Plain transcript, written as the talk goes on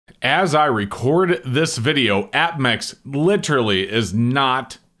As I record this video, APMEX literally is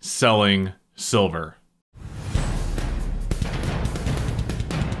not selling silver.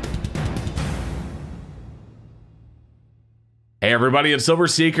 Hey everybody, it's Silver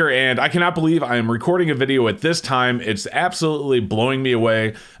Seeker, and I cannot believe I am recording a video at this time. It's absolutely blowing me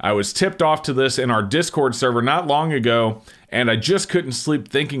away. I was tipped off to this in our Discord server not long ago, and I just couldn't sleep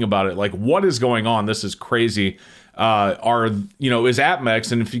thinking about it. Like, what is going on? This is crazy. Is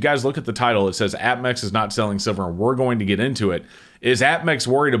APMEX, and if you guys look at the title, it says APMEX is not selling silver, and we're going to get into it. Is APMEX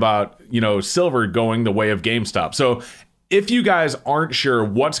worried about, silver going the way of GameStop? So if you guys aren't sure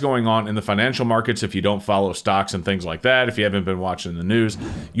what's going on in the financial markets, if you don't follow stocks and things like that, if you haven't been watching the news,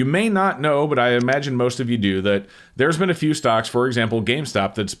 you may not know, but I imagine most of you do, that there's been a few stocks, for example,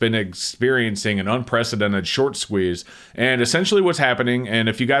 GameStop, that's been experiencing an unprecedented short squeeze. And essentially what's happening, and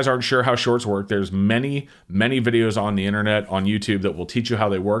if you guys aren't sure how shorts work, there's many videos on the internet, on YouTube, that will teach you how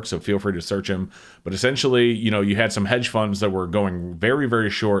they work, so feel free to search them. But essentially, you had some hedge funds that were going very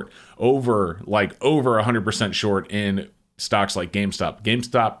short, over 100% short in stocks like GameStop.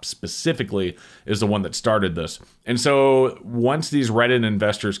 GameStop specifically is the one that started this. And so once these Reddit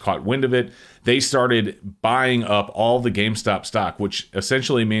investors caught wind of it, they started buying up all the GameStop stock, which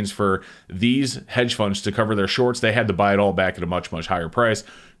essentially means for these hedge funds to cover their shorts, they had to buy it all back at a much higher price,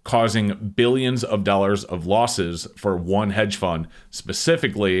 causing billions of dollars of losses for one hedge fund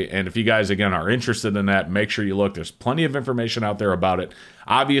specifically. And if you guys, again, are interested in that, make sure you look. There's plenty of information out there about it.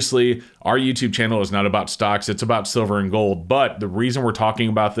 Obviously, our YouTube channel is not about stocks. It's about silver and gold. But the reason we're talking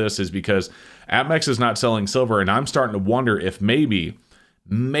about this is because APMEX is not selling silver, and I'm starting to wonder if maybe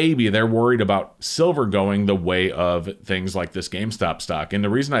they're worried about silver going the way of things like this GameStop stock. And the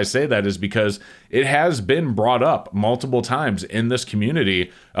reason I say that is because it has been brought up multiple times in this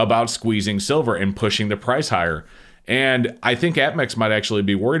community about squeezing silver and pushing the price higher. And I think APMEX might actually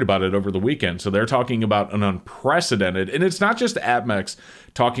be worried about it over the weekend. So they're talking about an unprecedented, and it's not just APMEX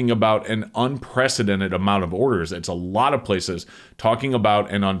talking about an unprecedented amount of orders. It's a lot of places talking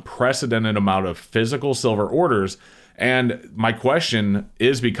about an unprecedented amount of physical silver orders. And my question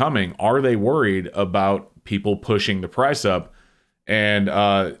is becoming, are they worried about people pushing the price up? And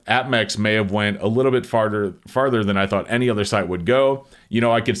APMEX may have went a little bit farther than I thought any other site would go.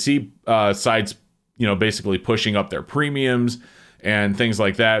 I could see sites, basically pushing up their premiums and things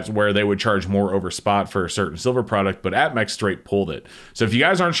like that, where they would charge more over spot for a certain silver product, but APMEX straight pulled it. So if you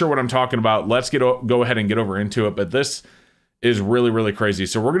guys aren't sure what I'm talking about, let's go ahead and get over into it. But this is really crazy.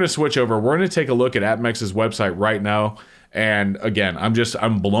 So we're going to switch over. We're going to take a look at APMEX's website right now. And again,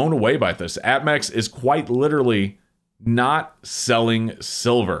 I'm blown away by this. APMEX is quite literally not selling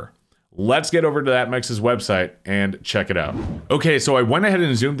silver. Let's get over to APMEX's website and check it out. Okay, so I went ahead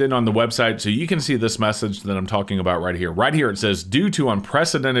and zoomed in on the website so you can see this message that I'm talking about right here. Right here it says, due to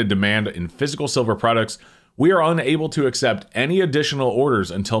unprecedented demand in physical silver products, we are unable to accept any additional orders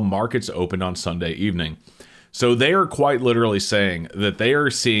until markets open on Sunday evening. So they are quite literally saying that they are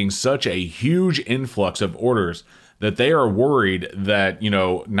seeing such a huge influx of orders that they are worried that,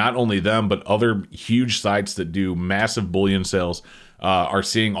 not only them, but other huge sites that do massive bullion sales are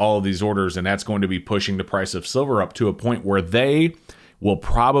seeing all of these orders, and that's going to be pushing the price of silver up to a point where they will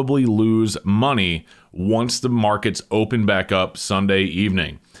probably lose money once the markets open back up Sunday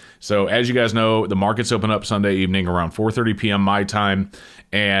evening. So as you guys know, the markets open up Sunday evening around 4:30 p.m. my time.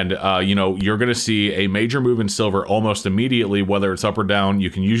 And, you're going to see a major move in silver almost immediately, whether it's up or down. You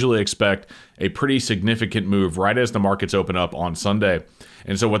can usually expect a pretty significant move right as the markets open up on Sunday.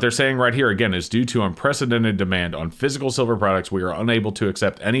 And so what they're saying right here, again, is due to unprecedented demand on physical silver products, we are unable to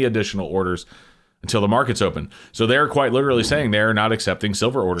accept any additional orders until the markets open. So they're quite literally saying they're not accepting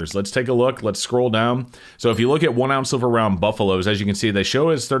silver orders. Let's take a look. Let's scroll down. So if you look at 1 ounce silver round buffaloes, as you can see, they show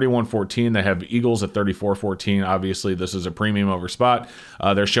as 31.14. They have eagles at 34.14. Obviously, this is a premium over spot.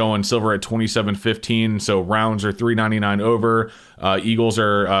 They're showing silver at 27.15. So rounds are 3.99 over. Eagles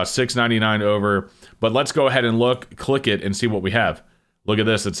are 6.99 over. But let's go ahead and click it and see what we have. Look at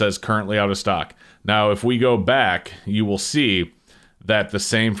this. It says currently out of stock. Now, if we go back, you will see that the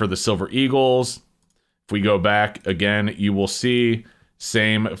same for the silver eagles. If we go back again, you will see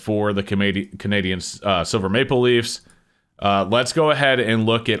same for the Canadian silver maple leafs. Let's go ahead and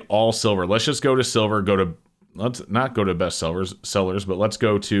look at all silver. Let's just go to silver. Let's not go to best sellers, but let's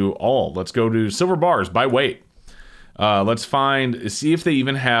go to all. Let's go to silver bars by weight. Let's see if they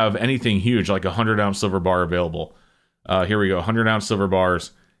even have anything huge like a 100-ounce silver bar available. Here we go, 100-ounce silver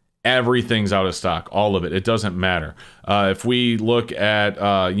bars. Everything's out of stock, all of it. It doesn't matter. If we look at,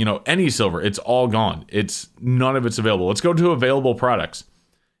 any silver, it's all gone. None of it's available. Let's go to available products.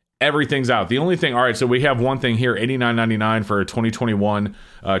 Everything's out. The only thing, all right, so we have one thing here, $89.99 for a 2021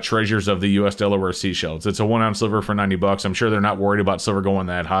 Treasures of the U.S. Delaware Seashells. It's a 1 ounce silver for $90. I'm sure they're not worried about silver going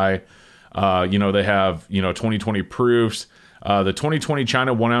that high. You know, they have, you know, 2020 proofs. The 2020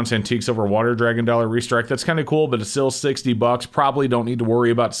 China 1 ounce antique silver water dragon dollar restrike. That's kind of cool, but it's still $60. Probably don't need to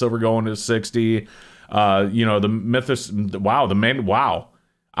worry about silver going to 60. You know, the Mythos, wow.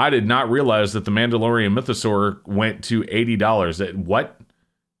 I did not realize that the Mandalorian Mythosaur went to $80. What?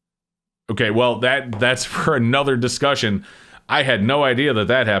 Okay, well, that's for another discussion. I had no idea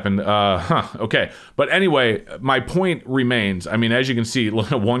that happened. Okay. But anyway, my point remains. I mean, as you can see,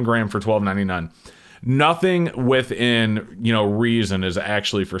 look at 1 gram for $12.99. Nothing within, you know, reason is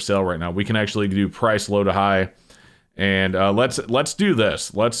actually for sale right now. We can actually do price low to high. And let's do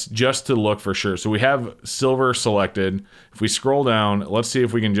this. Let's just to look for sure. So we have silver selected. If we scroll down, let's see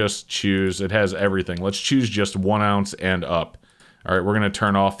if we can just choose. It has everything. Let's choose just 1 ounce and up. All right, we're going to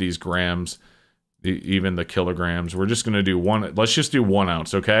turn off these grams, even the kilograms. We're just going to do let's just do 1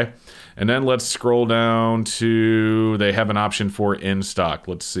 ounce, okay? And then let's scroll down to, they have an option for in stock.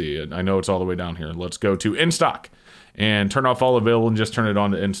 Let's see. I know it's all the way down here. Let's go to in stock and turn off all available and just turn it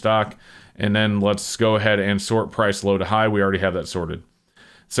on to in stock. And then let's go ahead and sort price low to high. We already have that sorted.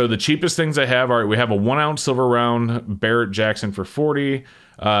 So the cheapest things I have, all right, we have a 1 ounce silver round Barrett Jackson for 40,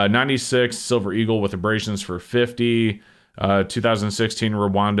 96 Silver Eagle with abrasions for 50, 2016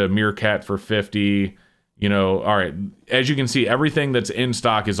 Rwanda Meerkat for 50. You know, all right, as you can see, everything that's in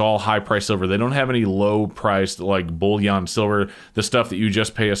stock is all high price silver. They don't have any low priced like bullion silver, the stuff that you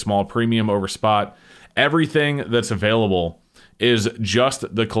just pay a small premium over spot. Everything that's available is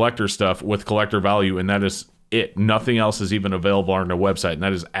just the collector stuff with collector value, and that is it. Nothing else is even available on their website, and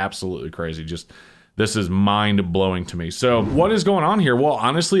that is absolutely crazy. Just this is mind-blowing to me. So what is going on here? Well,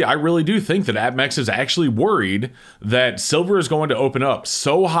 honestly, I really do think that APMEX is actually worried that silver is going to open up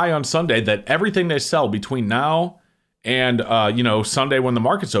so high on Sunday that everything they sell between now and, you know, Sunday when the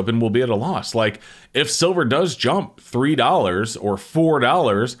market's open will be at a loss. Like, if silver does jump $3 or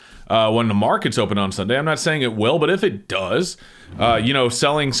 $4 when the market's open on Sunday, I'm not saying it will, but if it does, you know,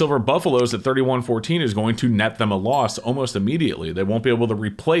 selling silver buffaloes at 31.14 is going to net them a loss almost immediately. They won't be able to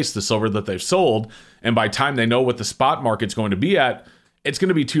replace the silver that they've sold, and by the time they know what the spot market's going to be at, it's going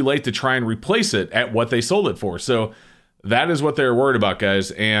to be too late to try and replace it at what they sold it for. So that is what they're worried about,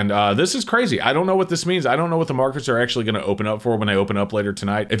 guys. And this is crazy. I don't know what this means. I don't know what the markets are actually going to open up for when they open up later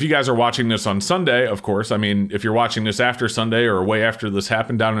tonight. If you guys are watching this on Sunday, of course, I mean, if you're watching this after Sunday or way after this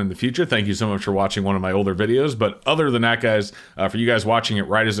happened down in the future, thank you so much for watching one of my older videos. But other than that, guys, for you guys watching it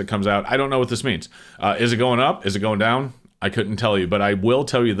right as it comes out, I don't know what this means. Is it going up? Is it going down? I couldn't tell you, but I will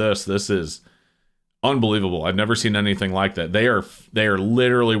tell you this. This is unbelievable. I've never seen anything like that. They are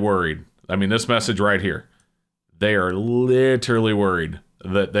literally worried. I mean, this message right here. They are literally worried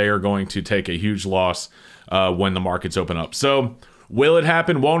that they are going to take a huge loss when the markets open up. So will it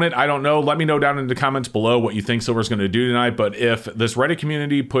happen? Won't it? I don't know. Let me know down in the comments below what you think silver's going to do tonight. But if this Reddit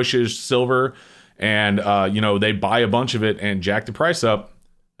community pushes silver and, you know, they buy a bunch of it and jack the price up,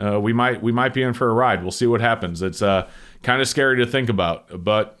 we might be in for a ride. We'll see what happens. It's kind of scary to think about,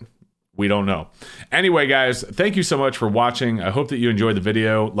 but we don't know. Anyway, guys, thank you so much for watching. I hope that you enjoyed the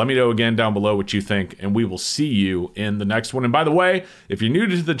video. Let me know again down below what you think, and we will see you in the next one. And by the way, if you're new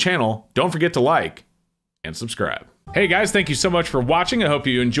to the channel, don't forget to like and subscribe. Hey guys, thank you so much for watching. I hope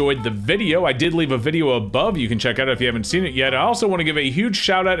you enjoyed the video. I did leave a video above you can check out if you haven't seen it yet. I also want to give a huge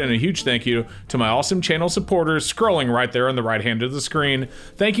shout out and a huge thank you to my awesome channel supporters scrolling right there on the right hand of the screen.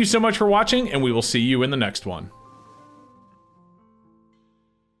 Thank you so much for watching, and we will see you in the next one.